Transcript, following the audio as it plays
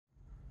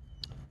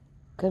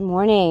Good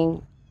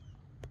morning.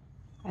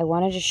 I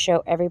wanted to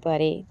show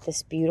everybody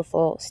this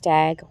beautiful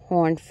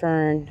staghorn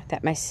fern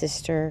that my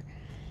sister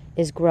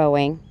is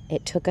growing.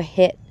 It took a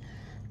hit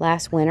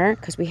last winter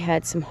because we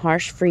had some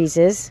harsh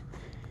freezes.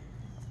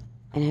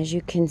 And as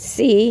you can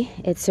see,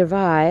 it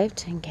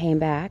survived and came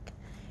back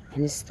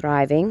and is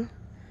thriving.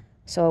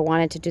 So I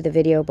wanted to do the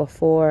video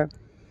before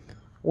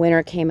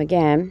winter came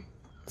again.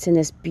 It's in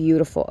this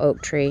beautiful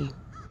oak tree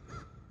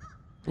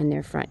in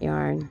their front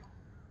yard.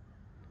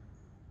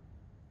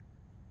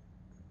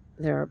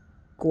 There are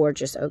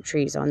gorgeous oak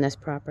trees on this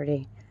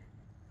property.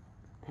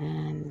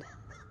 And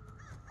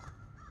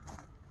I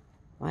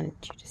wanted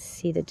you to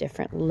see the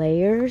different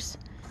layers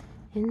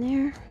in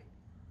there.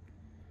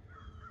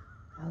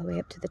 All the way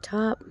up to the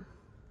top.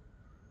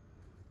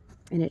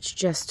 And it's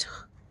just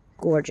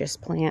gorgeous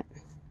plant.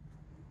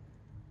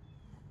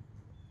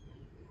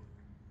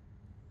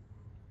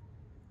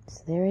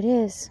 So there it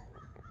is,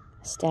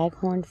 a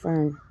staghorn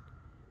fern.